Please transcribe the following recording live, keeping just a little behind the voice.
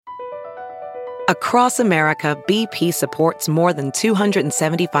Across America, BP supports more than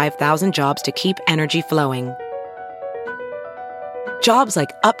 275,000 jobs to keep energy flowing. Jobs like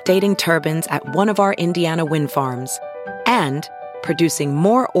updating turbines at one of our Indiana wind farms and producing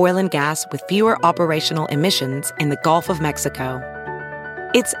more oil and gas with fewer operational emissions in the Gulf of Mexico.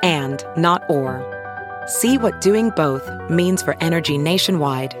 It's and, not or. See what doing both means for energy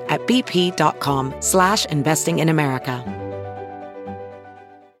nationwide at bp.com/investing in America.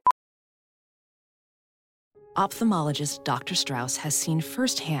 Ophthalmologist Dr. Strauss has seen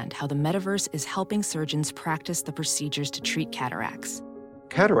firsthand how the metaverse is helping surgeons practice the procedures to treat cataracts.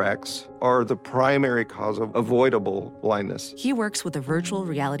 Cataracts are the primary cause of avoidable blindness. He works with a virtual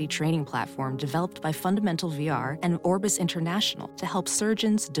reality training platform developed by Fundamental VR and Orbis International to help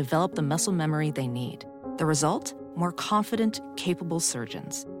surgeons develop the muscle memory they need. The result? More confident, capable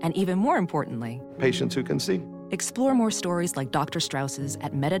surgeons. And even more importantly, Patients who can see. explore more stories like Dr. Strauss's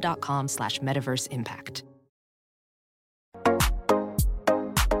at meta.com/metaverseimpact.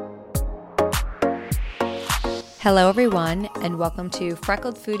 Hello, everyone, and welcome to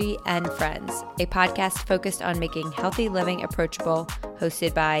Freckled Foodie and Friends, a podcast focused on making healthy living approachable,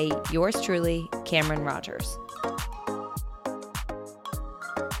 hosted by yours truly, Cameron Rogers.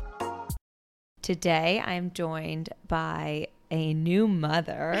 Today, I'm joined by a new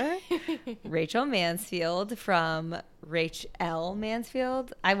mother, Rachel Mansfield from Rachel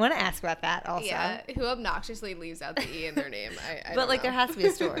Mansfield. I want to ask about that also. Yeah, who obnoxiously leaves out the E in their name. I But, like, know. there has to be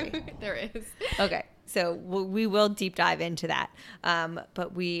a story. There is. Okay. So we will deep dive into that.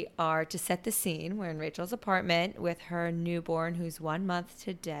 But we are, to set the scene, we're in Rachel's apartment with her newborn, who's 1 month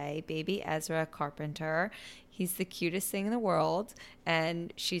today, baby Ezra Carpenter. He's the cutest thing in the world.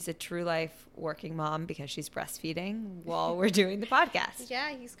 And she's a true life working mom because she's breastfeeding while we're doing the podcast. Yeah,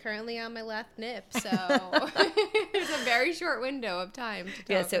 he's currently on my left nip. So there's a very short window of time to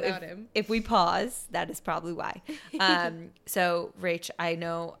talk about him. If we pause, that is probably why. So, Rach, I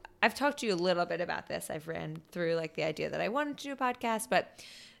know I've talked to you a little bit about this. I've ran through like the idea that I wanted to do a podcast, but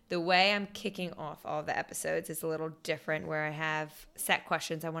the way I'm kicking off all the episodes is a little different, where I have set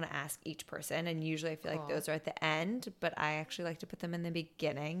questions I want to ask each person. And usually I feel like those are at the end, but I actually like to put them in the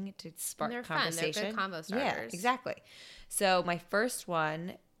beginning to spark conversation. They're good combo starters. Yeah, exactly. So my first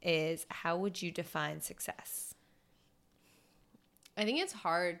one is, how would you define success? I think it's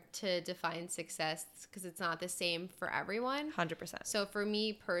hard to define success because it's not the same for everyone. 100%. So for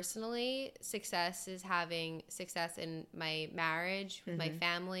me personally, success is having success in my marriage, with my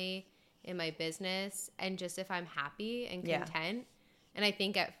family, in my business, and just if I'm happy and content. And I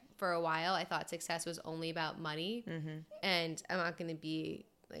think for a while, I thought success was only about money. And I'm not going to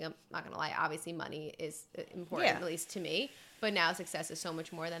lie. Obviously, money is important, at least to me. But now success is so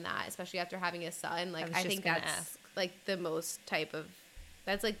much more than that, especially after having a son. Like, I think that's like the most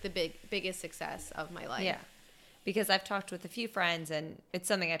that's like the biggest success of my life. Yeah. Because I've talked with a few friends, and it's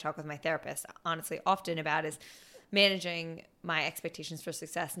something I talk with my therapist honestly often about, is managing my expectations for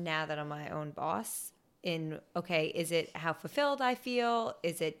success now that I'm my own boss. Is it how fulfilled I feel?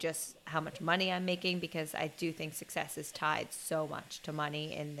 Is it just how much money I'm making? Because I do think success is tied so much to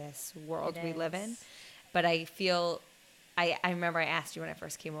money in this world we live in. But I feel, I remember I asked you when I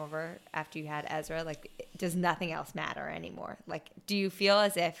first came over after you had Ezra, like, does nothing else matter anymore? Like, do you feel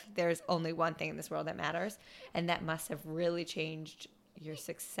as if there's only one thing in this world that matters? And that must have really changed your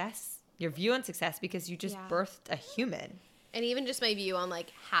success, your view on success, because you just birthed a human. And even just my view on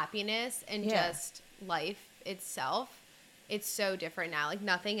like happiness and just life itself, it's so different now. Like,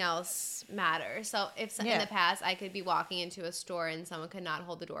 nothing else matters. So if in the past I could be walking into a store and someone could not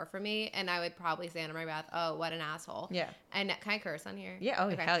hold the door for me, and I would probably say under my breath, "Oh, what an asshole." Yeah. And can I curse on here? Yeah. Oh,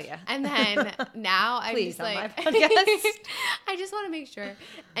 okay. Hell yeah. And then now I'm Please, just on like, my podcast. I just want to make sure.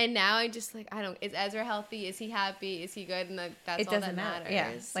 And now I'm just like, is Ezra healthy? Is he happy? Is he good? And that's all that matters.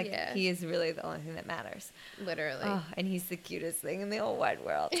 Yeah. Like, he is really the only thing that matters. Literally. Oh, and he's the cutest thing in the whole wide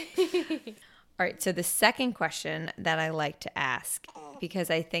world. All right, so the second question that I like to ask,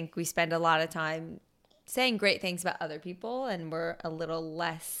 because I think we spend a lot of time saying great things about other people and we're a little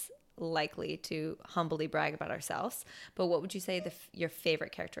less likely to humbly brag about ourselves, but what would you say your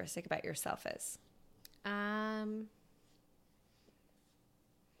favorite characteristic about yourself is?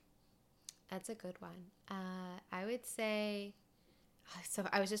 That's a good one. I would say, so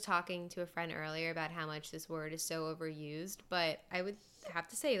I was just talking to a friend earlier about how much this word is so overused, but I would have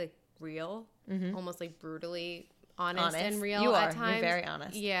to say, like, real, almost like brutally honest and real you at are. times. You're very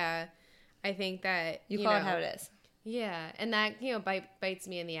honest. Yeah. I think that, you call it how it is. Yeah. And that, bites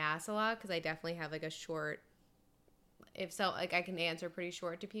me in the ass a lot because I definitely have like a short, I can answer pretty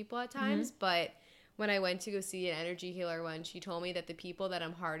short to people at times, but when I went to go see an energy healer once, she told me that the people that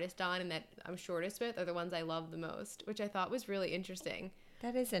I'm hardest on and that I'm shortest with are the ones I love the most, which I thought was really interesting.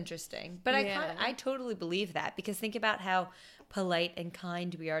 That is interesting. But Yeah. I totally believe that, because think about how polite and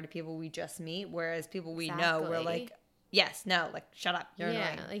kind we are to people we just meet, whereas people we know, we're Exactly. like, yes, no, like, shut up. You're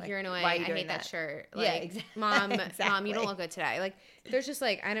annoying. Like you're annoying. Why are you I doing hate that shirt. Yeah, Like, exactly. Mom, Exactly. you don't look good today. Like, there's just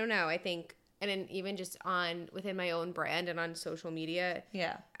like, I don't know. I think, and then even just within my own brand and on social media,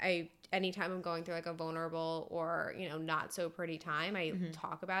 Yeah. anytime I'm going through like a vulnerable or, not so pretty time, I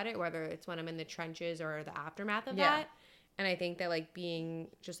talk about it, whether it's when I'm in the trenches or the aftermath of that. And I think that like being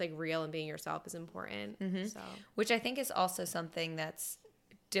just like real and being yourself is important. So, Which I think is also something that's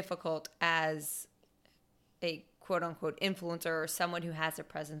difficult as a quote unquote influencer or someone who has a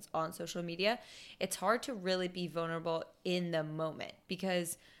presence on social media. It's hard to really be vulnerable in the moment,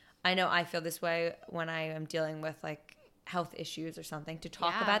 because I know I feel this way when I am dealing with like health issues or something, to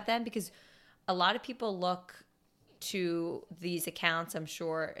talk about them, because a lot of people look to these accounts, I'm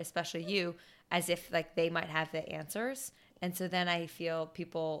sure, especially you, as if like they might have the answers. And so then I feel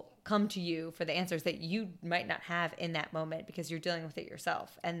people come to you for the answers that you might not have in that moment, because you're dealing with it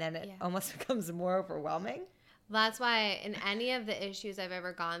yourself. And then it almost becomes more overwhelming. that's why in any of the issues I've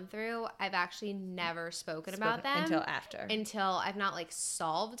ever gone through, I've actually never spoken about them until after. Until I've not like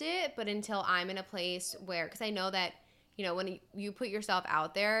solved it, but until I'm in a place where, because I know that, when you put yourself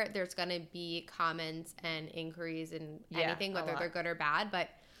out there, there's going to be comments and inquiries and anything, whether they're good or bad. But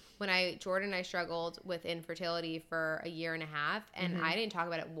when Jordan and I struggled with infertility for a year and a half, and I didn't talk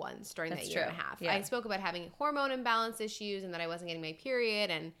about it once during that year and a half. Yeah. I spoke about having hormone imbalance issues and that I wasn't getting my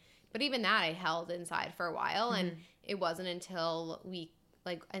period, but even that I held inside for a while, and it wasn't until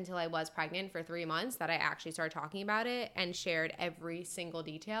until I was pregnant for 3 months that I actually started talking about it and shared every single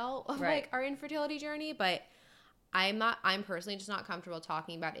detail of like our infertility journey. But I'm personally just not comfortable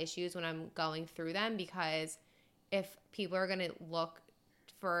talking about issues when I'm going through them, because if people are going to look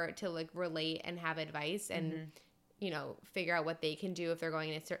to like relate and have advice and figure out what they can do if they're going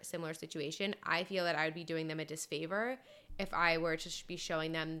in a similar situation, I feel that I would be doing them a disfavor if I were to be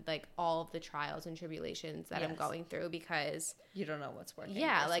showing them like all of the trials and tribulations that I'm going through, because you don't know what's working.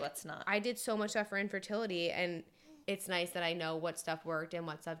 Like what's not. I did so much stuff for infertility, and it's nice that I know what stuff worked and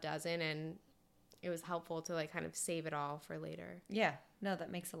what stuff doesn't, and it was helpful to like kind of save it all for later. Yeah, no,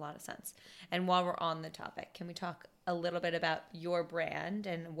 that makes a lot of sense. And while we're on the topic, can we talk a little bit about your brand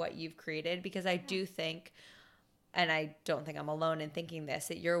and what you've created? Because I do think, and I don't think I'm alone in thinking this,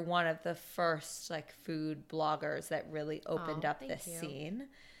 that you're one of the first like food bloggers that really opened up this scene.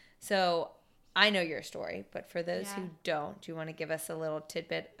 So I know your story, but for those who don't, do you want to give us a little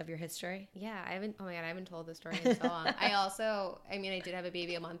tidbit of your history? Yeah, I haven't told the story in so long. I did have a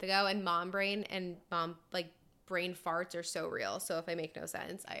baby a month ago, and mom brain and mom brain farts are so real. So if I make no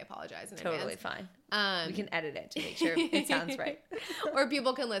sense, I apologize in Totally advance. fine. We can edit it to make sure it sounds right. Or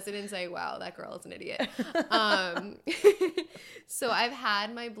people can listen and say, wow, that girl is an idiot. So I've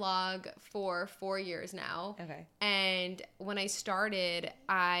had my blog for 4 years now. Okay. And when I started,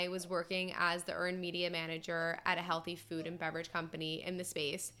 I was working as the earned media manager at a healthy food and beverage company in the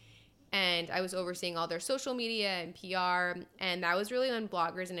space. And I was overseeing all their social media and PR. And that was really when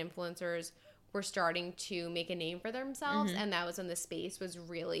bloggers and influencers were starting to make a name for themselves. And that was when the space was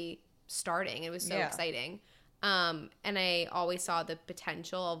really starting. It was so exciting. And I always saw the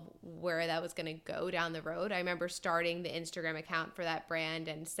potential of where that was going to go down the road. I remember starting the Instagram account for that brand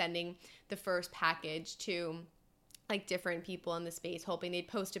and sending the first package to like different people in the space, hoping they'd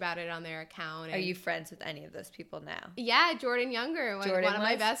post about it on their account. And are you friends with any of those people now? Yeah, Jordan Younger, one of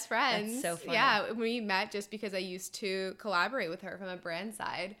my best friends. That's so funny. Yeah, we met just because I used to collaborate with her from a brand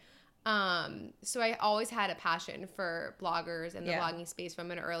side. So I always had a passion for bloggers and the blogging space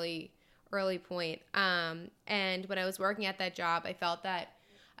from an early point. And when I was working at that job, I felt that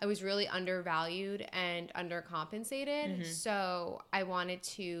I was really undervalued and undercompensated. So I wanted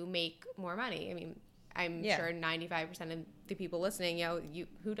to make more money. I mean, I'm sure 95% of the people listening,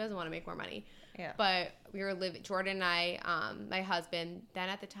 who doesn't want to make more money? Yeah. But we were Jordan and I, my husband, then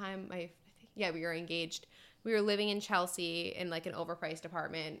at the time, we were engaged. We were living in Chelsea in like an overpriced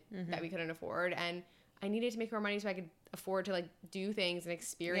apartment that we couldn't afford, and I needed to make more money so I could afford to like do things and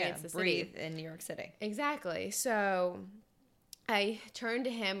experience the city. Breathe in New York City. Exactly. So I turned to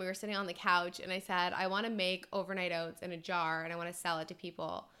him. We were sitting on the couch, and I said, I want to make overnight oats in a jar, and I want to sell it to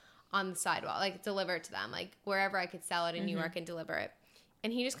people on the sidewalk, like deliver it to them, like wherever I could sell it in New York and deliver it.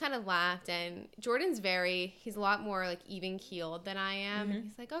 And he just kind of laughed. And Jordan's he's a lot more like even keeled than I am. And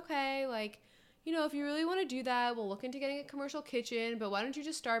he's like, okay, like, if you really want to do that, we'll look into getting a commercial kitchen, but why don't you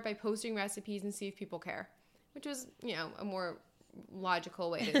just start by posting recipes and see if people care? Which was, a more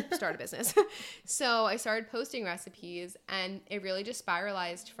logical way to start a business. So I started posting recipes, and it really just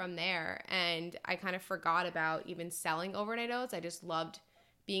spiralized from there. And I kind of forgot about even selling overnight oats. I just loved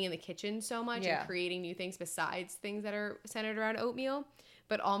being in the kitchen so much and creating new things besides things that are centered around oatmeal.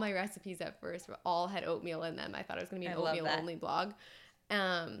 But all my recipes at first all had oatmeal in them. I thought it was going to be an oatmeal-only blog.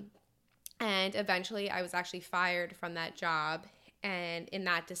 And eventually I was actually fired from that job. And in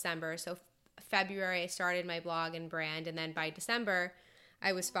that December, so February, I started my blog and brand. And then by December,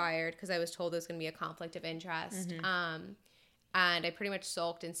 I was fired because I was told there was going to be a conflict of interest. And I pretty much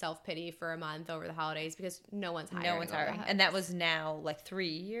sulked in self-pity for a month over the holidays because no one's hiring. No one's hiring. And that was now like 3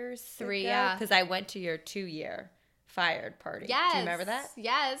 years 3, ago? yeah. Because I went to your 2-year fired party. Yes. Do you remember that?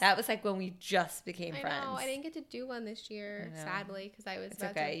 Yes. That was like when we just became friends. I know. I didn't get to do one this year, sadly, because I was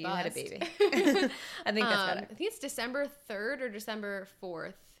about okay. to You bust. had a baby. I think that's better. I think it's December 3rd or December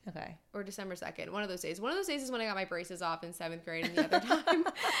 4th. Okay. Or December 2nd. One of those days. One of those days is when I got my braces off in 7th grade, and the other time.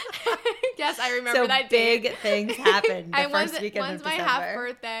 Yes, I remember that day. So big things happened the first weekend of One's December. my half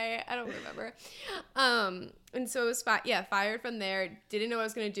birthday. I don't remember. And so it was fired from there. Didn't know what I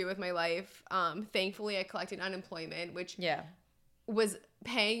was going to do with my life. Thankfully, I collected unemployment, which was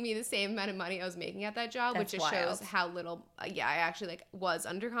paying me the same amount of money I was making at that job, which just shows how little, I actually was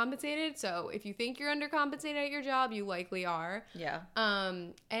undercompensated. So if you think you're undercompensated at your job, you likely are. Yeah.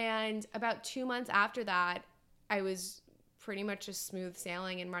 And about 2 months after that, I was pretty much just smooth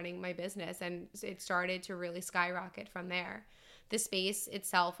sailing and running my business, and it started to really skyrocket from there. The space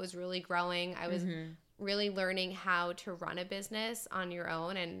itself was really growing. I was really learning how to run a business on your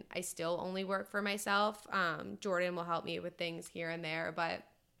own, and I still only work for myself. Jordan will help me with things here and there, but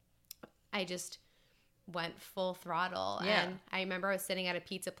I just went full throttle. And I remember I was sitting at a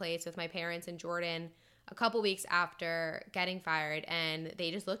pizza place with my parents and Jordan a couple weeks after getting fired, and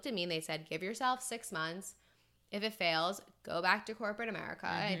they just looked at me and they said, give yourself 6 months. If it fails, go back to corporate America.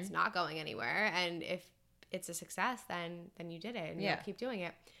 It's not going anywhere. And if it's a success, then you did it, and you'll keep doing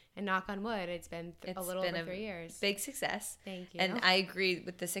it. And knock on wood, it's been a little over 3 years. Big success. Thank you. And I agree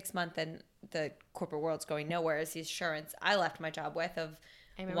with the 6 month and the corporate world's going nowhere is the assurance I left my job with of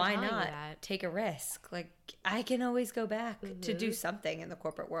why not take a risk? Like I can always go back to do something in the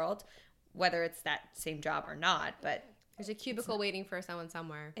corporate world, whether it's that same job or not. But there's a cubicle waiting for someone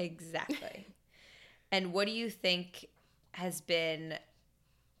somewhere. Exactly. And what do you think has been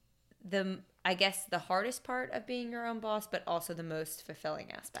the hardest part of being your own boss, but also the most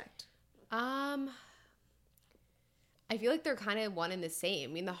fulfilling aspect? I feel like they're kind of one and the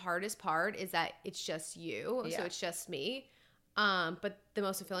same. I mean, the hardest part is that it's just you, so it's just me. But the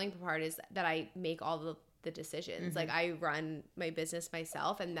most fulfilling part is that I make all the decisions. Like I run my business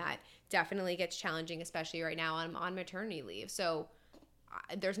myself, and that definitely gets challenging, especially right now I'm on maternity leave. So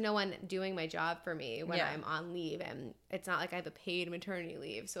there's no one doing my job for me when I'm on leave, and it's not like I have a paid maternity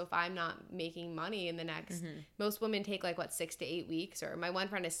leave. So if I'm not making money in the next, most women take 6 to 8 weeks, or my one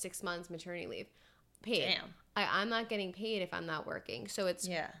friend has 6 months maternity leave paid. Damn. I'm not getting paid if I'm not working. So it's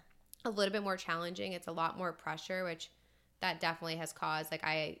a little bit more challenging. It's a lot more pressure, which that definitely has caused,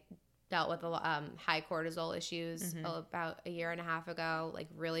 I dealt with high cortisol issues about a year and a half ago,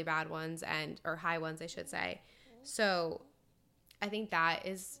 really bad ones or high ones, I should say. So I think that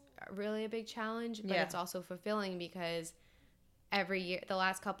is really a big challenge, but it's also fulfilling because every year, the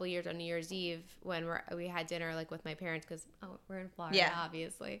last couple of years on New Year's Eve, when we had dinner with my parents, because we're in Florida,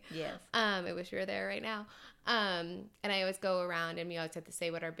 obviously. Yes. I wish we were there right now. And I always go around and we always have to say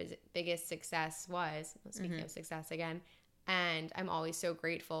what our biggest success was. Speaking of success again, and I'm always so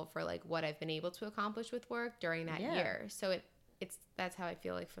grateful for what I've been able to accomplish with work during that year. So that's how I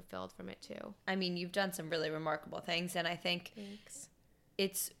feel fulfilled from it too. I mean, you've done some really remarkable things, and I think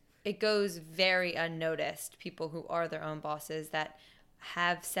it goes very unnoticed. People who are their own bosses that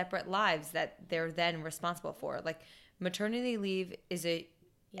have separate lives that they're then responsible for. Maternity leave is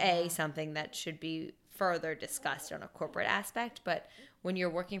something that should be further discussed on a corporate aspect, but when you're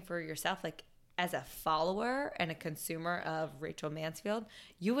working for yourself, as a follower and a consumer of Rachel Mansfield,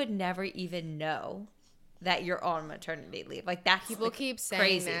 you would never even know that you're on maternity leave. That's people keep saying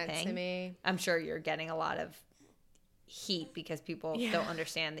crazy that thing. to me. I'm sure you're getting a lot of heat because people don't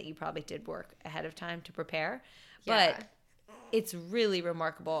understand that you probably did work ahead of time to prepare. Yeah. But it's really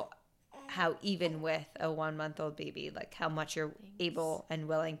remarkable how even with a 1-month-old baby, how much you're able and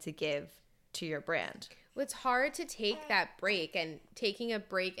willing to give to your brand. Well, it's hard to take that break, and taking a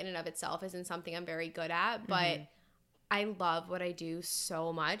break in and of itself isn't something I'm very good at, but I love what I do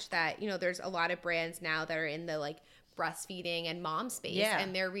so much that, there's a lot of brands now that are in the breastfeeding and mom space,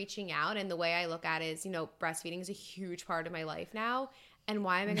 and they're reaching out. And the way I look at it is, breastfeeding is a huge part of my life now. And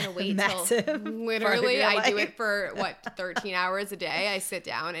why am I going to wait Massive till part of literally your I do life. it for 13 hours a day. I sit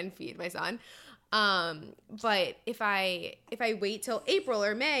down and feed my son. But if I wait till April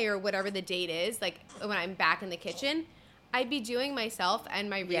or May or whatever the date is, like when I'm back in the kitchen, I'd be doing myself and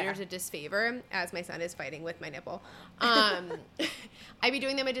my readers a disfavor, as my son is fighting with my nipple. I'd be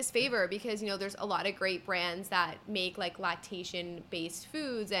doing them a disfavor because, you know, there's a lot of great brands that make like lactation-based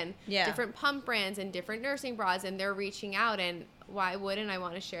foods and different pump brands and different nursing bras, and they're reaching out, and why wouldn't I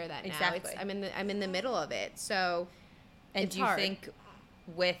want to share that now? Exactly. I'm in the middle of it, so And it's do you hard. think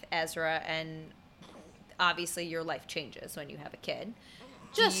with Ezra, and obviously your life changes when you have a kid.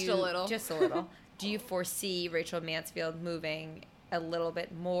 Just a little. Just a little. Do you foresee Rachel Mansfield moving a little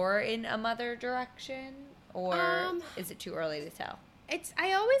bit more in a mother direction, or is it too early to tell? I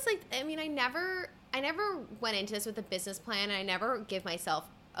never went into this with a business plan, and I never give myself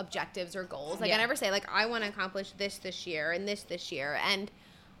objectives or goals. Like I never say like I want to accomplish this year and this year, and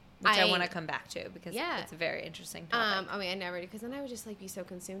which I want to come back to because it's a very interesting topic. I never do, because then I would just like be so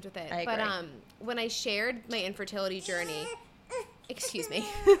consumed with it. I agree. But when I shared my infertility journey, excuse me,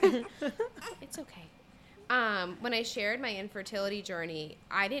 it's okay. When I shared my infertility journey,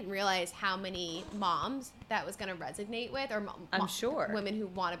 I didn't realize how many moms that was going to resonate with, or I'm sure women who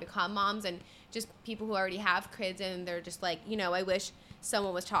want to become moms, and just people who already have kids, and they're just like, you know, I wish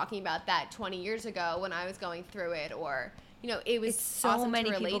someone was talking about that 20 years ago when I was going through it, or you know, it was so awesome many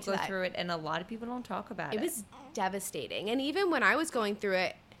to relate people to go that. through it, and a lot of people don't talk about it. It was devastating, and even when I was going through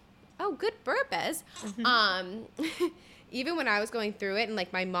it, good burp, Ez. Even when I was going through it, and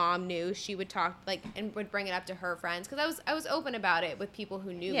like my mom knew, she would talk like and would bring it up to her friends, because I was open about it with people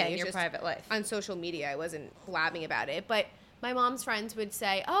who knew me. in your private life. On social media, I wasn't blabbing about it, but my mom's friends would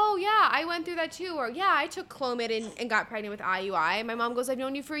say, "Oh yeah, I went through that too," or "Yeah, I took Clomid and got pregnant with IUI." And my mom goes, "I've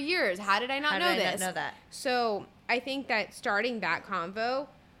known you for years. How did I not know this?" How did I not know that? So I think that starting that convo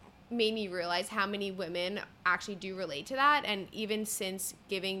made me realize how many women actually do relate to that. And even since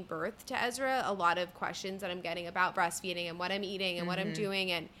giving birth to Ezra, a lot of questions that I'm getting about breastfeeding and what I'm eating and what I'm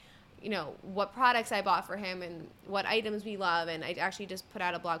doing, and you know, what products I bought for him and what items we love. And I actually just put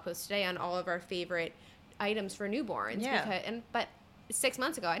out a blog post today on all of our favorite items for newborns. But 6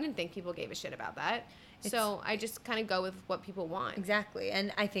 months ago, I didn't think people gave a shit about that. So I just kind of go with what people want. Exactly.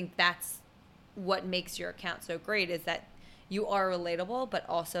 And I think that's what makes your account so great, is that you are relatable, but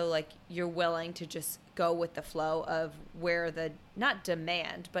also like you're willing to just go with the flow of where the, not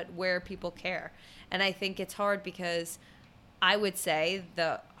demand, but where people care. And I think it's hard because I would say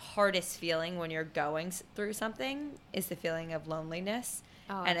the hardest feeling when you're going through something is the feeling of loneliness.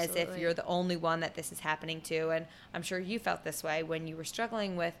 Oh, and as if absolutely. you're the only one that this is happening to. And I'm sure you felt this way when you were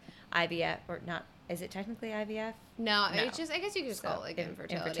struggling with IVF, or not. Is it technically IVF? No, it's just, I guess you could just call it like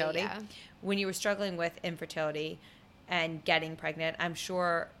infertility. Yeah. When you were struggling with infertility and getting pregnant, I'm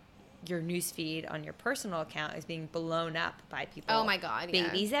sure your newsfeed on your personal account is being blown up by people. Oh my God, yeah.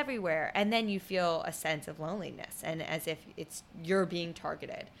 Babies everywhere. And then you feel a sense of loneliness, and as if you're being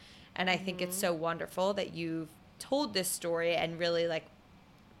targeted. And I think it's so wonderful that you've told this story and really like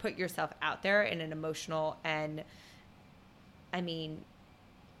put yourself out there in an emotional and, I mean,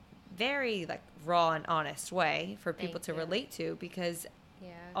 very like raw and honest way for people to relate to, because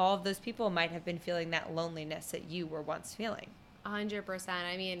all of those people might have been feeling that loneliness that you were once feeling. 100%.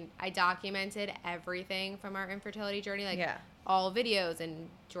 I mean, I documented everything from our infertility journey, like all videos, and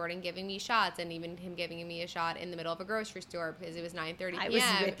Jordan giving me shots, and even him giving me a shot in the middle of a grocery store because it was 9:30 p.m. I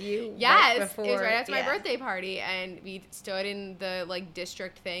was with you. Yes, right before, it was right after my birthday party, and we stood in the like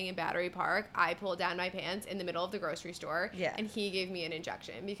district thing in Battery Park. I pulled down my pants in the middle of the grocery store, and he gave me an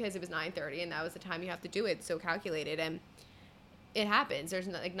injection because it was 9:30, and that was the time you have to do it. So calculated, and it happens. There's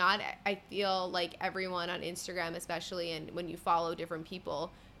I feel like everyone on Instagram, especially, and when you follow different people,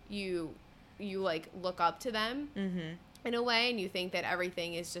 you like look up to them in a way, and you think that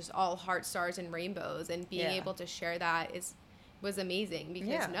everything is just all heart, stars, and rainbows, and being able to share that was amazing,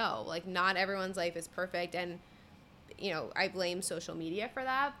 because no, like not everyone's life is perfect, and you know, I blame social media for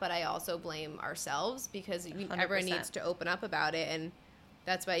that, but I also blame ourselves, because everyone needs to open up about it. And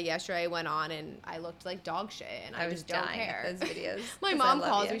that's why yesterday I went on and I looked like dog shit, and I just don't care. At those videos. My mom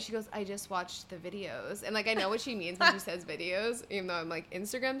calls me. She goes, "I just watched the videos," and like I know what she means when she says videos, even though I'm like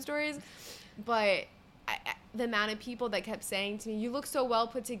Instagram stories. But the amount of people that kept saying to me, "You look so well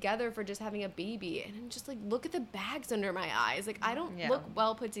put together for just having a baby," and I'm just like, look at the bags under my eyes. Like I don't look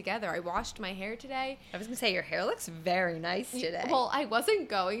well put together. I washed my hair today. I was gonna say your hair looks very nice today. Well, I wasn't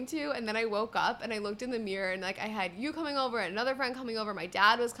going to, and then I woke up and I looked in the mirror, and like I had you coming over and another friend coming over. My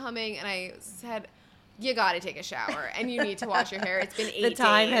dad was coming, and I said, you got to take a shower and you need to wash your hair. It's been 8 days. The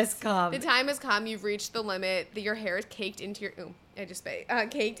time has come. The time has come. You've reached the limit. Your hair is caked into your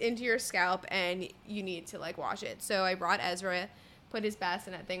caked into your scalp, and you need to like wash it. So I brought Ezra, put his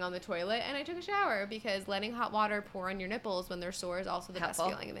bassinet thing on the toilet, and I took a shower because letting hot water pour on your nipples when they're sore is also the best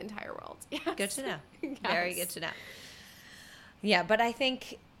feeling in the entire world. Yes. Good to know. Yes. Very good to know. Yeah, but I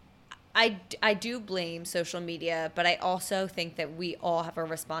think I do blame social media, but I also think that we all have a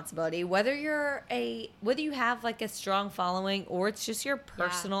responsibility, whether you have like a strong following or it's just your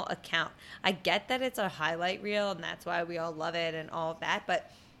personal account. I get that it's a highlight reel and that's why we all love it and all of that,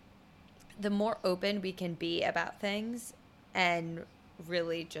 but the more open we can be about things and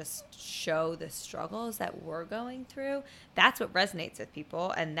really just show the struggles that we're going through, that's what resonates with people,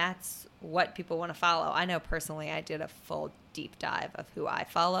 and that's what people want to follow. I know personally I did a full deep dive of who I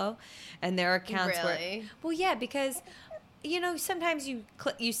follow, and there are accounts because sometimes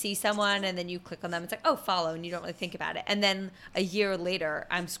you see someone and then you click on them, it's like, oh, follow, and you don't really think about it, and then a year later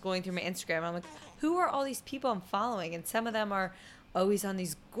I'm scrolling through my Instagram and I'm like, who are all these people I'm following? And some of them are always on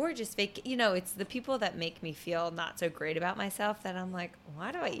these gorgeous it's the people that make me feel not so great about myself that I'm like,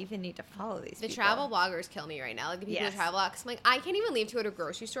 why do I even need to follow these people? The travel bloggers kill me right now. Like the people who travel out. 'Cause I'm like, I can't even leave to go to a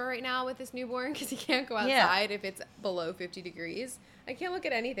grocery store right now with this newborn because he can't go outside if it's below 50 degrees. I can't look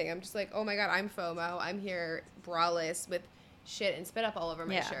at anything. I'm just like, oh my God, I'm FOMO. I'm here braless with shit and spit up all over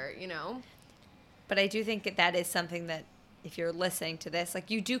my shirt, But I do think that is something that if you're listening to this,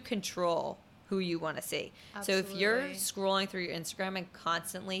 like you do control who you want to see. Absolutely. So if you're scrolling through your Instagram and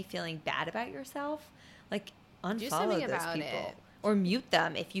constantly feeling bad about yourself, like unfollow those people or mute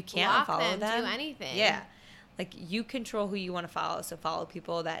them if you can't follow them. Do anything. Yeah. Like you control who you want to follow. So follow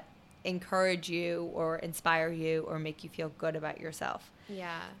people that encourage you or inspire you or make you feel good about yourself.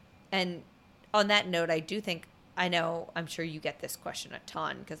 Yeah. And on that note, I'm sure you get this question a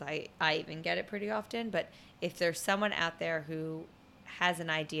ton because I even get it pretty often, but if there's someone out there who has an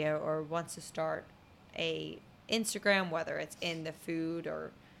idea or wants to start a Instagram, whether it's in the food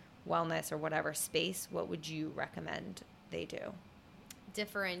or wellness or whatever space, what would you recommend they do?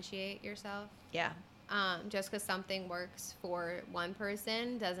 Differentiate yourself. Yeah. Just because something works for one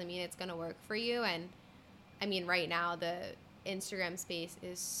person doesn't mean it's going to work for you. And I mean, right now the Instagram space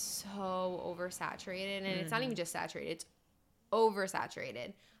is so oversaturated, and it's not even just saturated, it's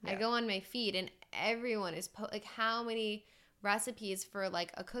oversaturated. I go on my feed and everyone is like, how many recipes for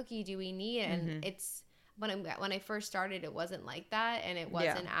like a cookie do we need? And it's when I first started, it wasn't like that, and it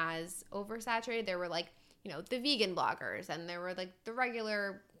wasn't as oversaturated. There were like the vegan bloggers, and there were like the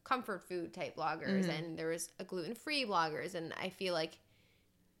regular comfort food type bloggers, and there was a gluten-free bloggers, and I feel like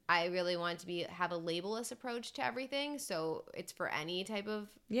I really want to have a labelless approach to everything, so it's for any type of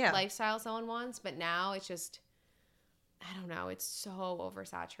lifestyle someone wants. But now it's just, I don't know, it's so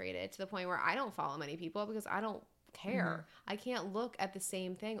oversaturated to the point where I don't follow many people because I don't care. I can't look at the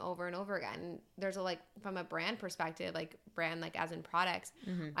same thing over and over again. There's from a brand perspective, like brand, like as in products,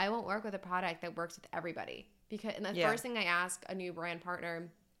 I won't work with a product that works with everybody, because and the first thing I ask a new brand partner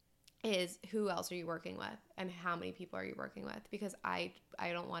is, who else are you working with and how many people are you working with? Because I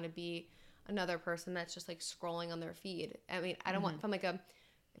don't want to be another person that's just like scrolling on their feed. I mean, I don't want from like a,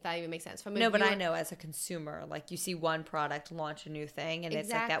 if that even makes sense. From a but I know as a consumer, like you see one product launch a new thing and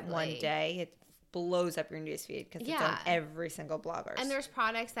it's like that one day it blows up your newsfeed because it's on every single blogger. And there's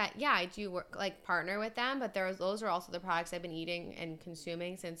products that I do work, like partner with them, but those are also the products I've been eating and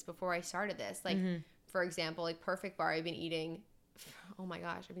consuming since before I started this. Like for example, like Perfect Bar, I've been eating. Oh my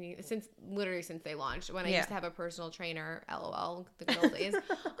gosh, I've been eating since they launched. When I used to have a personal trainer, LOL, the good old days.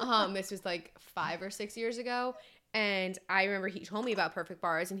 This was like 5 or 6 years ago, and I remember he told me about Perfect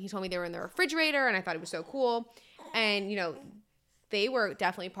Bars, and he told me they were in the refrigerator, and I thought it was so cool. And they were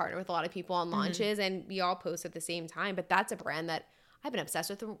definitely partnered with a lot of people on launches, and we all post at the same time. But that's a brand that I've been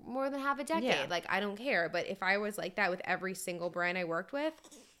obsessed with for more than half a decade. Yeah. Like, I don't care. But if I was like that with every single brand I worked with,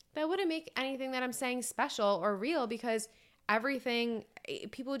 that wouldn't make anything that I'm saying special or real, because everything,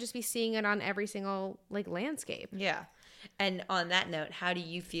 people would just be seeing it on every single like landscape. Yeah. And on that note, how do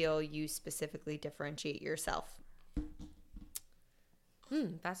you feel you specifically differentiate yourself?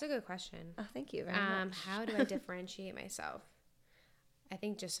 That's a good question. Oh, thank you very much. How do I differentiate myself? I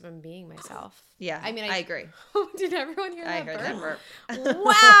think just from being myself. Yeah, I mean, I agree. Did everyone hear that? I heard that burp.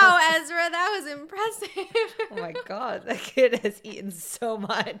 Wow, Ezra, that was impressive. Oh my God, that kid has eaten so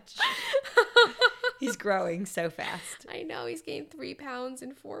much. He's growing so fast. I know, he's gained 3 pounds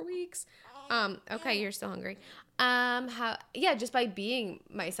in 4 weeks. Okay, you're still hungry. Just by being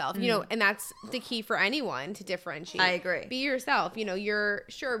myself, and that's the key for anyone to differentiate. I agree. Be yourself. You're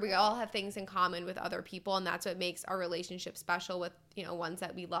sure we all have things in common with other people, and that's what makes our relationship special with, ones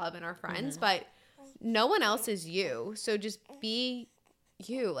that we love and our friends. But no one else is you. So just be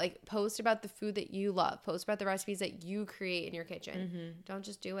you. Like, post about the food that you love. Post about the recipes that you create in your kitchen. Don't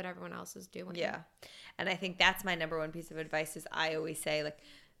just do what everyone else is doing. Yeah. And I think that's my number one piece of advice is I always say, like,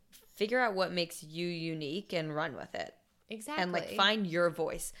 figure out what makes you unique and run with it. Exactly. And, like, find your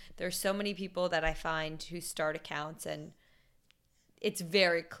voice. There's so many people that I find who start accounts and it's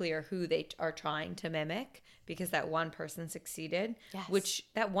very clear who they are trying to mimic because that one person succeeded. Yes. Which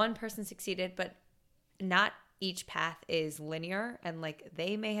that one person succeeded, but not each path is linear. And, like,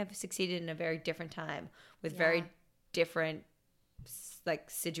 they may have succeeded in a very different time with very different, like,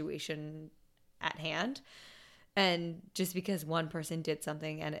 situation at hand. And just because one person did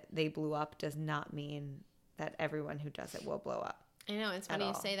something and they blew up does not mean that everyone who does it will blow up. I know. It's funny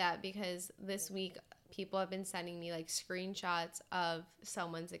you say that because this week people have been sending me like screenshots of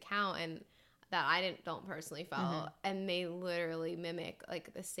someone's account and that I don't personally follow, and they literally mimic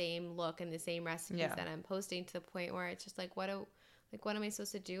like the same look and the same recipes that I'm posting, to the point where it's just like, what am I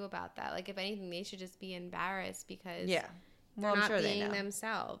supposed to do about that? Like, if anything, they should just be embarrassed because they're not being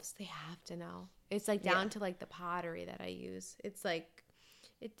themselves. They have to know. It's like down to like the pottery that I use. It's like,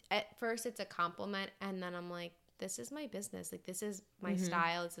 at first it's a compliment, and then I'm like, this is my business. Like, this is my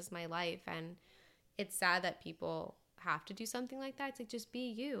style. This is my life. And it's sad that people have to do something like that. It's like, just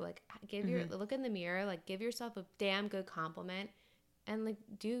be you. Like, look in the mirror, like, give yourself a damn good compliment and, like,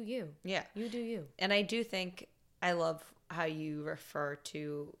 do you. Yeah. You do you. And I do think I love how you refer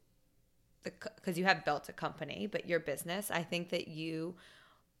to because you have built a company, but your business, I think that you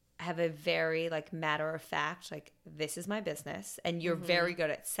have a very, like, matter of fact, like, this is my business. And you're very good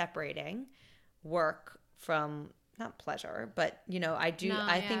at separating work from, not pleasure, but, you know, I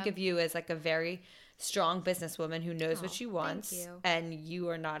think of you as, like, a very strong businesswoman who knows what she wants. Thank you. And you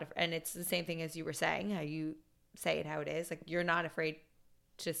are not, and it's the same thing as you were saying, how you say it how it is. Like, you're not afraid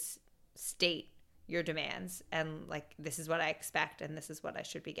to state your demands and, like, this is what I expect and this is what I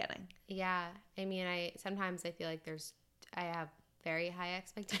should be getting. Yeah. I mean, sometimes I feel like I have very high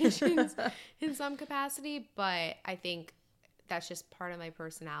expectations in some capacity, but I think that's just part of my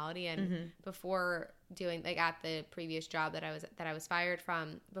personality. And before doing, like, at the previous job that I was fired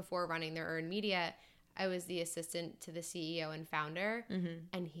from, before running their earned media, I was the assistant to the CEO and founder,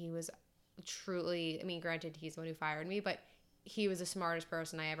 and he was truly, I mean, granted, he's the one who fired me, but he was the smartest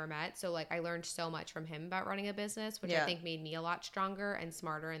person I ever met. So, like, I learned so much from him about running a business, which I think made me a lot stronger and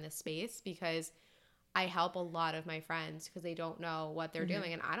smarter in this space, because I help a lot of my friends because they don't know what they're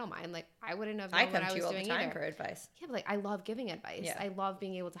doing, and I don't mind. Like, I wouldn't have known what I was doing either. I come to you all the time for advice. Yeah, but, like, I love giving advice. Yeah. I love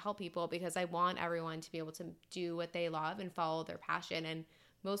being able to help people because I want everyone to be able to do what they love and follow their passion, and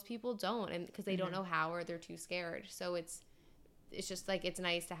most people don't, and because they don't know how, or they're too scared. So it's just, like, it's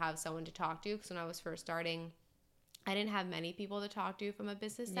nice to have someone to talk to, because when I was first starting, I didn't have many people to talk to from a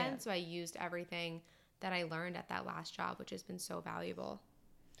business sense, so I used everything that I learned at that last job, which has been so valuable.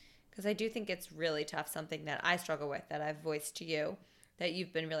 Because I do think it's really tough, something that I struggle with, that I've voiced to you, that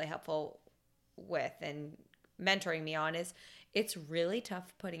you've been really helpful with and mentoring me on, is it's really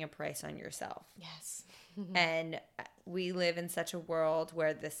tough putting a price on yourself. Yes. And we live in such a world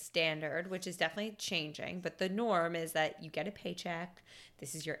where the standard, which is definitely changing, but the norm is that you get a paycheck.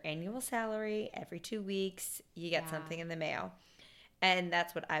 This is your annual salary. Every 2 weeks, you get something in the mail. And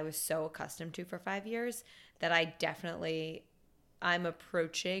that's what I was so accustomed to for 5 years, that I'm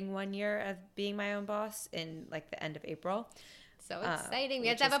approaching 1 year of being my own boss in, like, the end of April. So exciting. We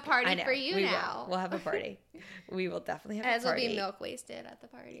have to have a party for you now. We'll have a party. We will definitely have a party. As will be milk wasted at the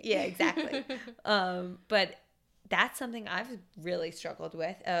party. Yeah, exactly. But that's something I've really struggled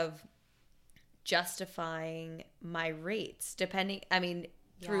with, of justifying my rates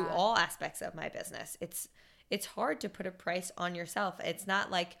through all aspects of my business. It's hard to put a price on yourself. It's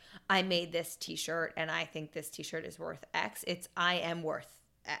not like I made this t-shirt and I think this t-shirt is worth X. It's I am worth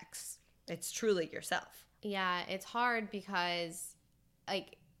X. It's truly yourself. Yeah, it's hard because,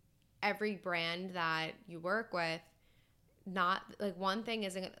 like, every brand that you work with, not, like, one thing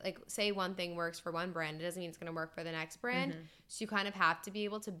isn't, like, say one thing works for one brand, it doesn't mean it's going to work for the next brand. So you kind of have to be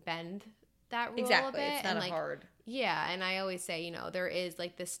able to bend that rule a bit. It's not hard. Yeah, and I always say, you know, there is,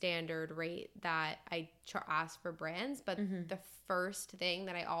 like, the standard rate that I ask for brands, but the first thing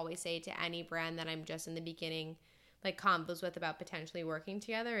that I always say to any brand that I'm just in the beginning, like, combos with about potentially working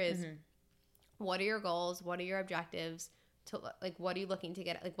together is, what are your goals? What are your objectives? Like, what are you looking to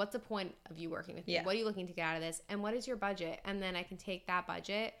get? Like, what's the point of you working with me? What are you looking to get out of this? And what is your budget? And then I can take that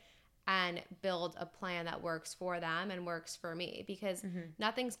budget and build a plan that works for them and works for me, because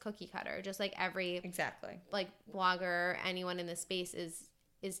nothing's cookie cutter. Just like every like blogger, anyone in this space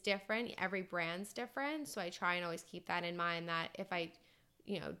is different. Every brand's different. So I try and always keep that in mind, that if I,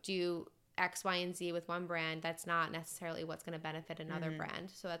 you know, do X, Y, and Z with one brand, that's not necessarily what's going to benefit another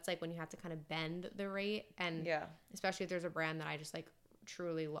brand. So that's like when you have to kind of bend the rate. And especially if there's a brand that I just like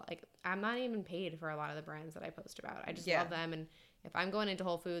truly like, I'm not even paid for a lot of the brands that I post about. I just love them. And if I'm going into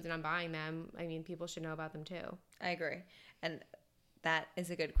Whole Foods and I'm buying them, I mean, people should know about them too. I agree. And that is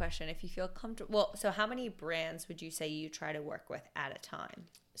a good question. If you feel comfortable. Well, so how many brands would you say you try to work with at a time?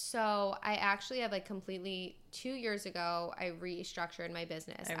 So I actually have like completely 2 years ago, I restructured my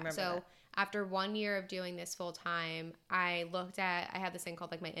business. I remember so that. After 1 year of doing this full time, I have this thing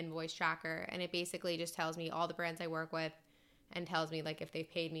called like my invoice tracker, and it basically just tells me all the brands I work with and tells me like if they've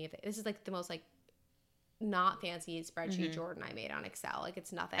paid me. This is like the most like not fancy spreadsheet Jordan I made on Excel. Like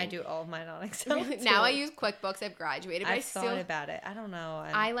it's nothing. I do all of mine on Excel. Now I use QuickBooks. I've graduated. But I thought about it. I don't know.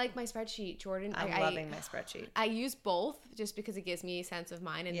 I like my spreadsheet, Jordan. I'm loving my spreadsheet. I use both just because it gives me a sense of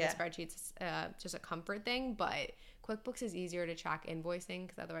mind, and the spreadsheet's just a comfort thing. But QuickBooks is easier to track invoicing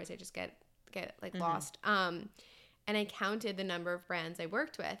because otherwise I just get like lost. And I counted the number of brands I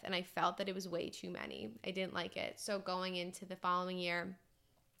worked with, and I felt that it was way too many. I didn't like it. So going into the following year,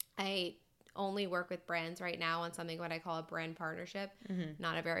 I only work with brands right now on something what I call a brand partnership.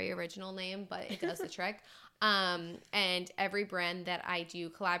 Not a very original name, but it does the trick. And every brand that I do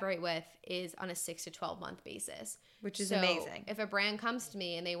collaborate with is on a 6 to 12 month basis, which is amazing. If a brand comes to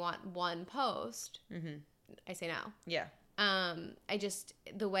me and they want one post, I say no. Yeah.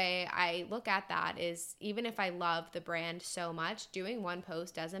 The way I look at that is, even if I love the brand so much, doing one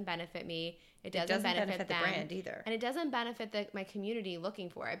post doesn't benefit me. It doesn't benefit the them, brand either. And it doesn't benefit my community looking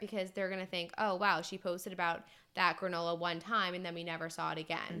for it, because they're going to think, oh, wow, she posted about that granola one time and then we never saw it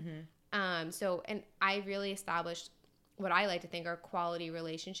again. And I really established what I like to think are quality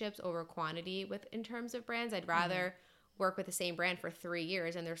relationships over quantity in terms of brands. I'd rather work with the same brand for 3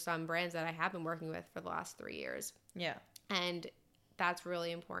 years, and there's some brands that I have been working with for the last 3 years. Yeah. And that's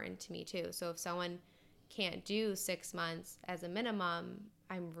really important to me too. So if someone can't do 6 months as a minimum,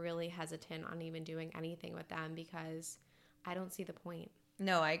 I'm really hesitant on even doing anything with them because I don't see the point.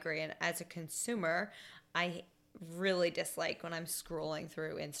 No, I agree. And as a consumer, I really dislike when I'm scrolling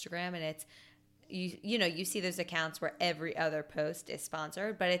through Instagram and it's, you see those accounts where every other post is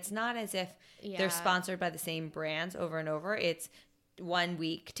sponsored, but it's not as if they're sponsored by the same brands over and over. It's 1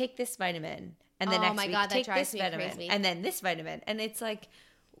 week, take this vitamin. And the next week, take this vitamin, and then this vitamin. And it's like,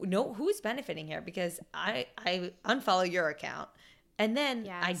 no, who's benefiting here? Because I unfollow your account. And then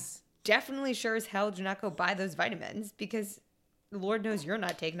I definitely sure as hell do not go buy those vitamins because Lord knows you're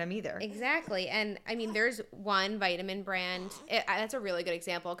not taking them either. Exactly. And I mean, there's one vitamin brand. That's a really good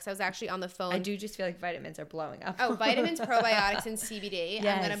example because I was actually on the phone. I do just feel like vitamins are blowing up. Oh, vitamins, probiotics, and CBD. Yes.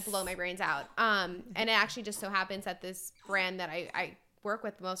 I'm going to blow my brains out. And it actually just so happens that this brand that I work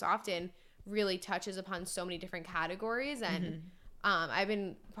with most often really touches upon so many different categories. And I've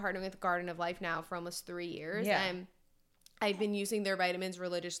been partnering with Garden of Life now for almost 3 years. Yeah. And I've been using their vitamins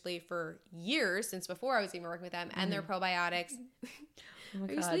religiously for years, since before I was even working with them, and their probiotics. Oh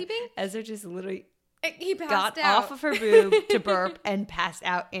Are you sleeping? Ezra just literally he passed out. Off of her boob to burp and passed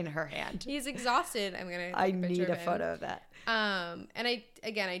out in her hand. He's exhausted. I'm going to I need a photo of that. And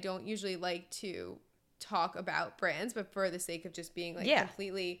I don't usually like to talk about brands, but for the sake of just being like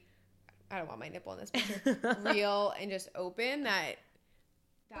completely, I don't want my nipple in this picture, real and just open,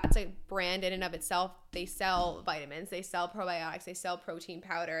 that's a brand in and of itself. They sell vitamins, they sell probiotics, they sell protein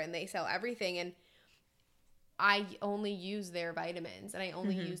powder, and they sell everything. And I only use their vitamins and I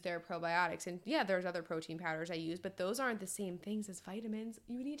only use their probiotics. And there's other protein powders I use, but those aren't the same things as vitamins.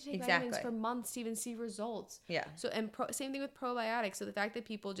 You need to take vitamins for months to even see results. Yeah. So, and same thing with probiotics. So the fact that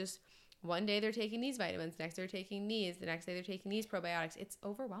people just, one day they're taking these vitamins, next they're taking these, the next day they're taking these probiotics, it's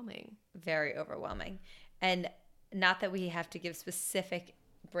overwhelming. Very overwhelming. And not that we have to give specific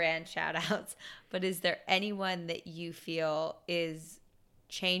brand shout outs, but is there anyone that you feel is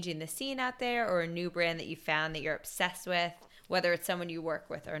changing the scene out there, or a new brand that you found that you're obsessed with, whether it's someone you work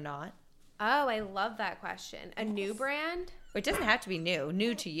with or not? Oh, I love that question. A new brand? It doesn't have to be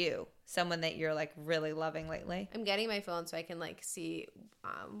new to you. Someone that you're like really loving lately. I'm getting my phone so I can like see.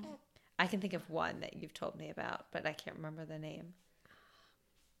 I can think of one that you've told me about, but I can't remember the name.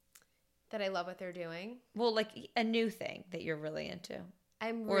 That I love what they're doing? Well, like a new thing that you're really into.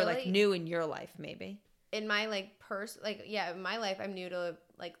 Or like new in your life, maybe. In my in my life, I'm new to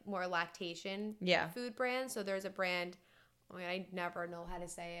like more lactation food brands. So there's a brand, I never know how to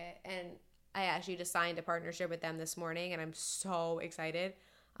say it, and I actually just signed a partnership with them this morning, and I'm so excited.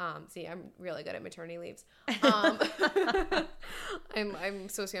 See, I'm really good at maternity leaves. I'm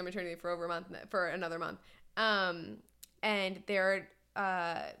supposed to be on maternity leave for another month. And they're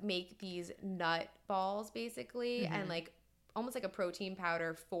make these nut balls basically, and like almost like a protein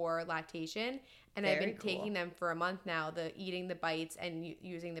powder for lactation. And Very I've been cool. taking them for a month now, eating the bites and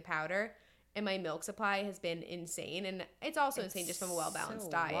using the powder. And my milk supply has been insane. And it's also insane just from a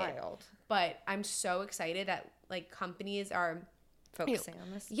well-balanced diet. Wild. But I'm so excited that like companies are Focusing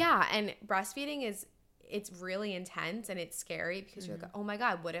on this. Yeah, and breastfeeding it's really intense and it's scary because you're like, oh my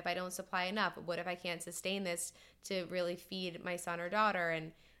God, what if I don't supply enough? What if I can't sustain this to really feed my son or daughter?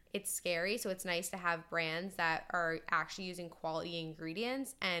 And it's scary. So it's nice to have brands that are actually using quality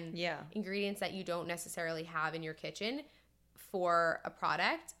ingredients and ingredients that you don't necessarily have in your kitchen for a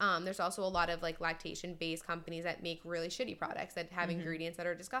product. There's also a lot of like lactation-based companies that make really shitty products that have ingredients that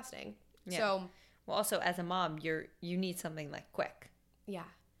are disgusting. Yeah. So, well, also as a mom, you need something like quick. Yeah.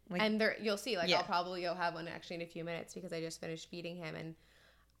 Like, and there you'll see, like you'll have one actually in a few minutes because I just finished feeding him, and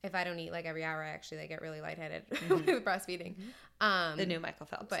if I don't eat like every hour, I actually like get really lightheaded with breastfeeding. The new Michael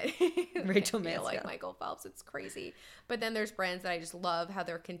Phelps. But Rachel I feel Mansfield. like Michael Phelps, it's crazy. But then there's brands that I just love how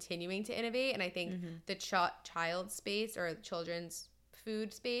they're continuing to innovate, and I think the child space or children's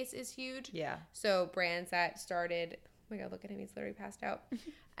food space is huge. Yeah. So brands that started, oh my God, look at him, he's literally passed out.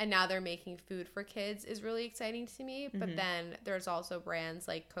 And now they're making food for kids is really exciting to me. But then there's also brands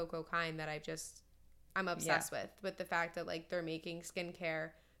like Coco Kind that I'm obsessed with the fact that like they're making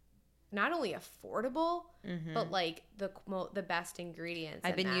skincare not only affordable, but like the best ingredients.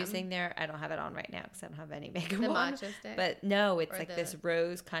 I've been using their, I don't have it on right now because I don't have any makeup the on. matcha stick. But no, it's like this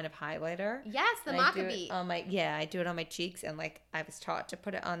rose kind of highlighter. Yes, the maca beet. I do it on my cheeks, and like I was taught to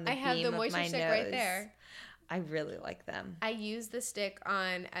put it on the beam of my nose. I have the moisture stick right there. I really like them. I use the stick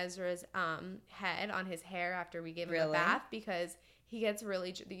on Ezra's head, on his hair after we give him a bath because he gets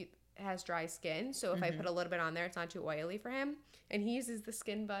has dry skin. So if I put a little bit on there, it's not too oily for him. And he uses the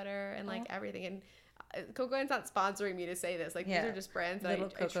skin butter and like everything. And Coco Kind's not sponsoring me to say this. Like these are just brands that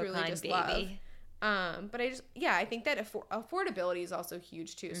I truly just love. But I think that affordability is also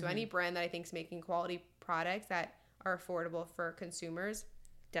huge too. So any brand that I think is making quality products that are affordable for consumers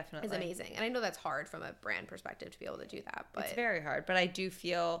definitely is amazing. And I know that's hard from a brand perspective to be able to do that. But it's very hard. But I do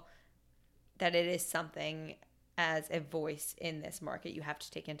feel that it is something as a voice in this market you have to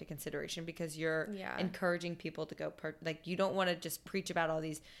take into consideration because you're encouraging people to go you don't want to just preach about all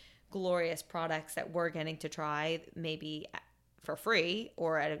these glorious products that we're getting to try maybe for free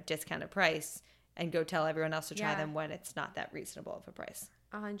or at a discounted price and go tell everyone else to try them when it's not that reasonable of a price.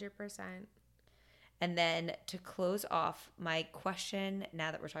 100%. And then to close off my question,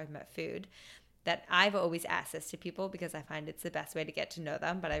 now that we're talking about food, that I've always asked this to people because I find it's the best way to get to know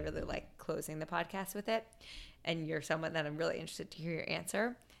them, but I really like closing the podcast with it. And you're someone that I'm really interested to hear your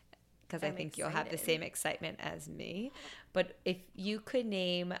answer because I think you'll have the same excitement as me. But if you could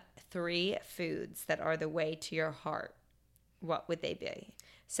name 3 foods that are the way to your heart, what would they be?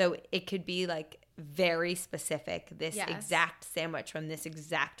 So it could be like very specific, this exact sandwich from this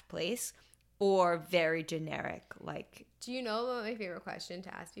exact place, or very generic, like. Do you know what my favorite question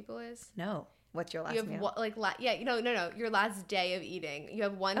to ask people is? No. What's your last meal? No. Your last day of eating. You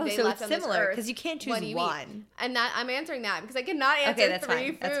have one day so left it's on this similar earth. Because you can't choose one. Eat? And that I'm answering that because I cannot answer that's 3 fine.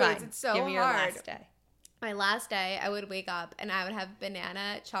 foods. That's fine. It's so Give me your hard. last day. My last day, I would wake up and I would have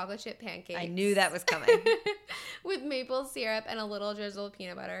banana chocolate chip pancakes. I knew that was coming. With maple syrup and a little drizzle of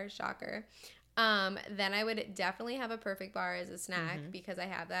peanut butter. Shocker. Then I would definitely have a Perfect Bar as a snack because I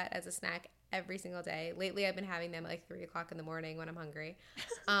have that as a snack every single day. Lately, I've been having them at like 3 o'clock in the morning when I'm hungry.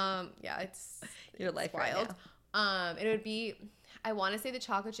 It's your life wild. Right now. It would be, I want to say the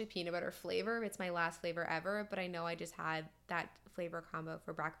chocolate chip peanut butter flavor. It's my last flavor ever, but I know I just had that flavor combo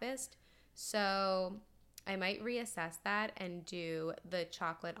for breakfast. So I might reassess that and do the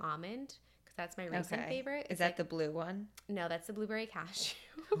chocolate almond because that's my recent favorite. Is that the blue one? No, that's the blueberry cashew.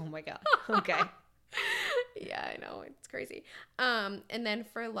 Oh my God. Okay. Yeah, I know. It's crazy. And then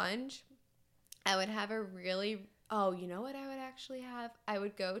for lunch, I would have you know what I would actually have? I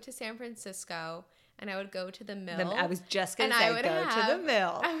would go to San Francisco and I would go to the Mill. I was just going to say, go to the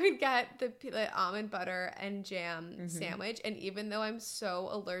Mill. I would get the almond butter and jam sandwich. And even though I'm so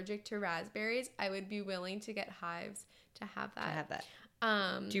allergic to raspberries, I would be willing to get hives to have that.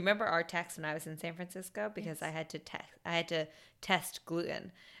 Do you remember our text when I was in San Francisco? Because I had to test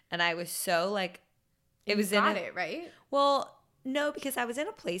gluten. And I was so like, it right? Well, no, because I was in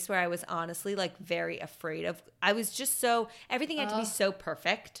a place where I was honestly like very afraid of, I was just so, everything had to be so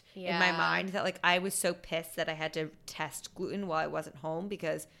perfect in my mind that like I was so pissed that I had to test gluten while I wasn't home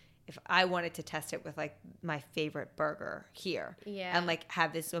because if I wanted to test it with like my favorite burger here and like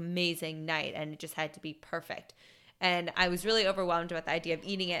have this amazing night and it just had to be perfect. And I was really overwhelmed about the idea of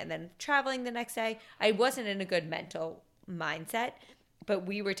eating it and then traveling the next day. I wasn't in a good mental mindset, but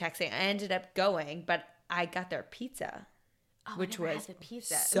we were texting. I ended up going, but I got their pizza. which I never was had the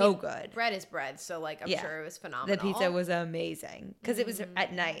pizza. so good. Bread is bread, so like I'm sure it was phenomenal. The pizza was amazing because it was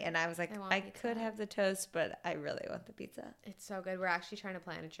at night, and I was like, I could have the toast, but I really want the pizza. It's so good. We're actually trying to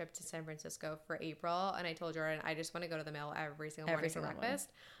plan a trip to San Francisco for April, and I told Jordan I just want to go to the mill every single morning for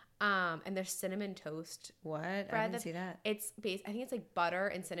breakfast. And there's cinnamon toast. What? Bread I didn't see that. It's based. I think it's like butter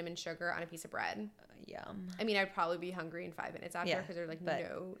and cinnamon sugar on a piece of bread. Yum. I mean, I'd probably be hungry in 5 minutes after because there's like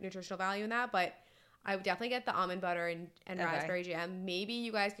no nutritional value in that, but I would definitely get the almond butter and raspberry jam. Maybe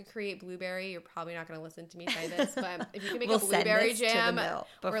you guys could create blueberry. You're probably not going to listen to me say this, but if you can make a blueberry jam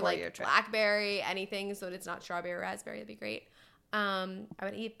or like blackberry, anything so that it's not strawberry or raspberry, that'd be great. I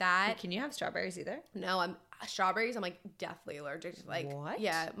would eat that. Can you have strawberries either? No, strawberries. I'm like deathly allergic to. Like, what?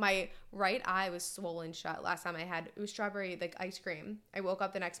 Yeah, my right eye was swollen shut last time I had. It was strawberry like ice cream. I woke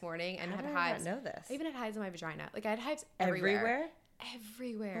up the next morning and had hives. I did not know this. I even had hives in my vagina. Like I had hives everywhere.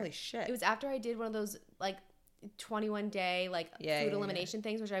 Holy shit. It was after I did one of those like 21-day like food elimination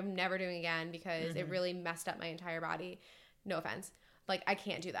things, which I'm never doing again because it really messed up my entire body. No offense. Like I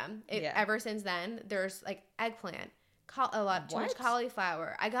can't do them. Ever since then, there's like eggplant, too much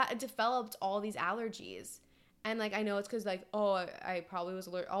cauliflower. I developed all these allergies. And like I know it's because like I probably was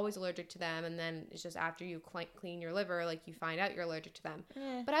always allergic to them, and then it's just after you clean your liver, like you find out you're allergic to them.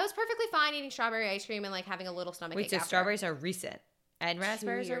 But I was perfectly fine eating strawberry ice cream and like having a little stomach ache. Wait, so strawberries are recent and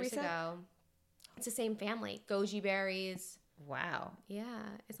raspberries are recent? Ago. It's the same family. Goji berries. Wow. Yeah,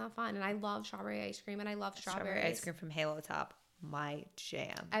 it's not fun, and I love strawberry ice cream, and I love strawberries. Strawberry ice cream from Halo Top, my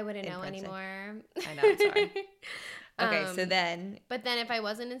jam. I wouldn't know anymore. I know. I'm sorry. Okay, so then. But then if I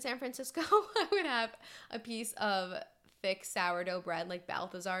wasn't in San Francisco, I would have a piece of thick sourdough bread, like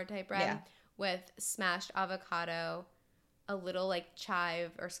Balthazar type bread, with smashed avocado, a little like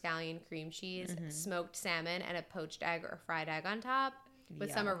chive or scallion cream cheese, smoked salmon, and a poached egg or fried egg on top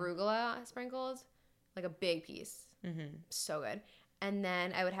with some arugula sprinkled, like a big piece. So good. And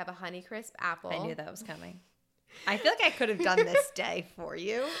then I would have a Honeycrisp apple. I knew that was coming. I feel like I could have done this day for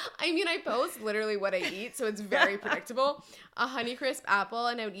you. I mean, I post literally what I eat, so it's very predictable. A Honeycrisp apple,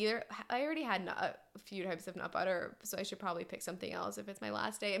 and I already had a few types of nut butter, so I should probably pick something else if it's my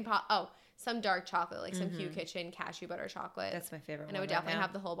last day. And some dark chocolate, like some Q Kitchen cashew butter chocolate. That's my favorite one. And I would definitely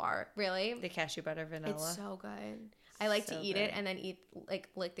have the whole bar. Really? The cashew butter vanilla. It's so good. I like to eat it and then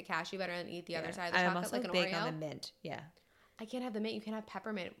lick the cashew butter and eat the other side of the chocolate, I'm also like an big Oreo. on the mint. Yeah. I can't have the mint. You can have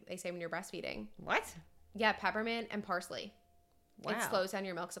peppermint, they say, when you're breastfeeding. What? Yeah, peppermint and parsley. Wow. It slows down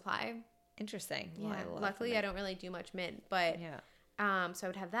your milk supply. Interesting. Yeah. Well, Luckily, I don't really do much mint, but so I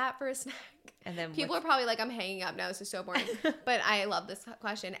would have that for a snack. And then people are probably like, I'm hanging up now. This is so boring. But I love this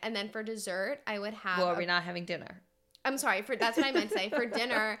question. And then for dessert, I would have. Well, are we not having dinner? I'm sorry. That's what I meant to say. For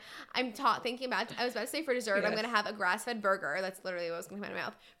dinner, I was about to say for dessert, I'm going to have a grass-fed burger. That's literally what was going to come out of my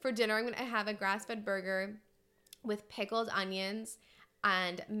mouth. For dinner, I'm going to have a grass-fed burger with pickled onions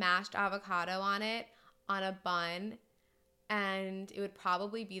and mashed avocado on it, on a bun, and it would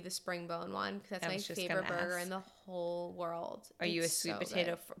probably be the spring bone one because that's my favorite burger in the whole world. Are you a sweet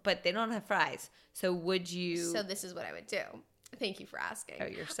potato? But they don't have fries. So would you? So this is what I would do. Thank you for asking. Oh,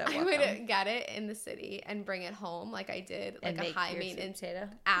 you're so welcome. I would get it in the city and bring it home like I did, like a high maintenance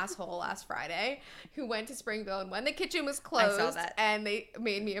asshole last Friday who went to Springville and when the kitchen was closed, I saw that. And they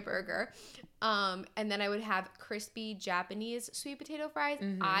made me a burger. And then I would have crispy Japanese sweet potato fries.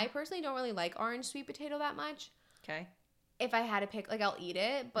 I personally don't really like orange sweet potato that much. Okay. If I had to pick, like I'll eat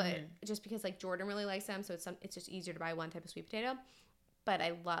it, but just because like Jordan really likes them, so it's just easier to buy one type of sweet potato. But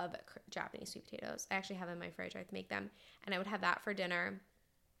I love Japanese sweet potatoes. I actually have them in my fridge. I have to make them. And I would have that for dinner.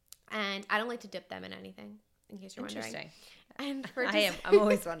 And I don't like to dip them in anything, in case you're wondering. Interesting. And for I'm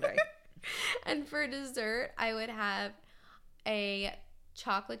always wondering. And for dessert, I would have a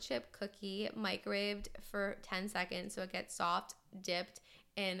chocolate chip cookie microwaved for 10 seconds so it gets soft, dipped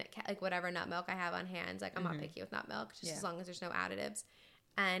in like whatever nut milk I have on hand. Like I'm not picky with nut milk, just as long as there's no additives.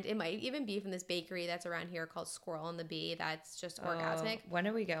 And it might even be from this bakery that's around here called Squirrel and the Bee. That's just orgasmic. When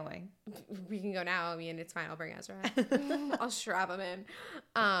are we going? We can go now. I mean, it's fine. I'll bring Ezra. I'll strap him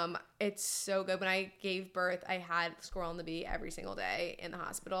in. It's so good. When I gave birth, I had Squirrel and the Bee every single day in the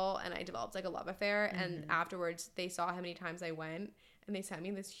hospital, and I developed like a love affair. And afterwards, they saw how many times I went, and they sent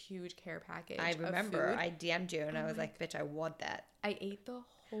me this huge care package. I remember. Of food. I DM'd you, and I was like, "Bitch, I want that." I ate the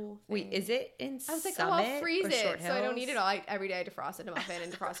whole thing. Wait, is it in I was like, Summit I'll freeze it, Short Hills? so I don't need it all. Every day I defrosted a muffin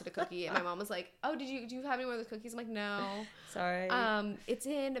and defrosted a cookie, and my mom was like, "Oh, do you have any more of those cookies?" I'm like, "No." Sorry. It's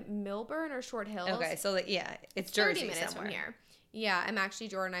in Millburn or Short Hills. Okay, so it's 30 Jersey minutes somewhere. from here. Yeah, I'm actually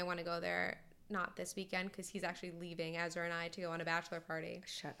Jordan. I want to go there. Not this weekend because he's actually leaving Ezra and I to go on a bachelor party.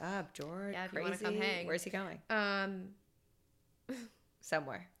 Shut up, Jordan. Yeah, if you want to come hang. Where's he going? Um,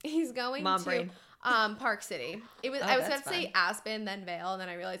 Somewhere. He's going Mom to. brain. Park City. I was about to say Aspen, then Vail, and then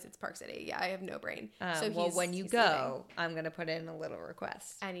I realized it's Park City. Yeah, I have no brain. When you go, I'm gonna put in a little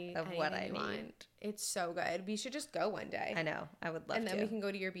request of what I need. Want. It's so good. We should just go one day. I know. I would love to. And then we can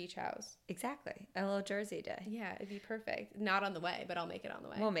go to your beach house. Exactly. A little Jersey day. Yeah, it'd be perfect. Not on the way, but I'll make it on the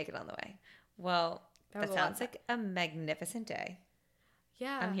way. We'll make it on the way. Well, that sounds like a magnificent day.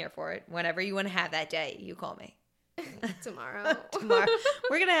 Yeah. I'm here for it. Whenever you want to have that day, you call me. Tomorrow.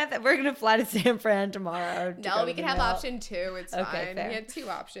 We're gonna have that. We're gonna fly to San Fran tomorrow. No, we can have option 2. It's fine. Fair. We had 2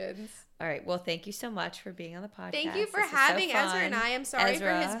 options. All right. Well, thank you so much for being on the podcast. Thank you for having Ezra and I. I'm sorry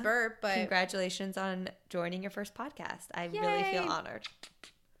for his burp, but congratulations on joining your first podcast. I really feel honored.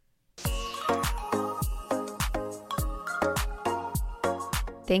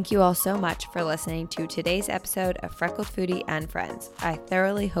 Thank you all so much for listening to today's episode of Freckled Foodie and Friends. I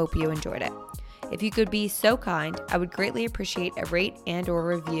thoroughly hope you enjoyed it. If you could be so kind, I would greatly appreciate a rate and or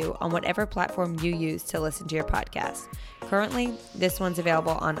review on whatever platform you use to listen to your podcast. Currently, this one's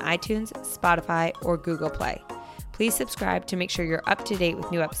available on iTunes, Spotify, or Google Play. Please subscribe to make sure you're up to date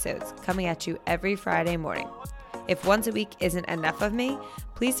with new episodes coming at you every Friday morning. If once a week isn't enough of me,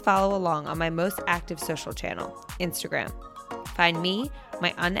 please follow along on my most active social channel, Instagram. Find me,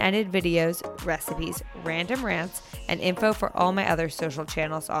 my unedited videos, recipes, random rants, and info for all my other social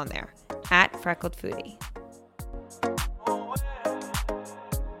channels on there, @Freckled Foodie.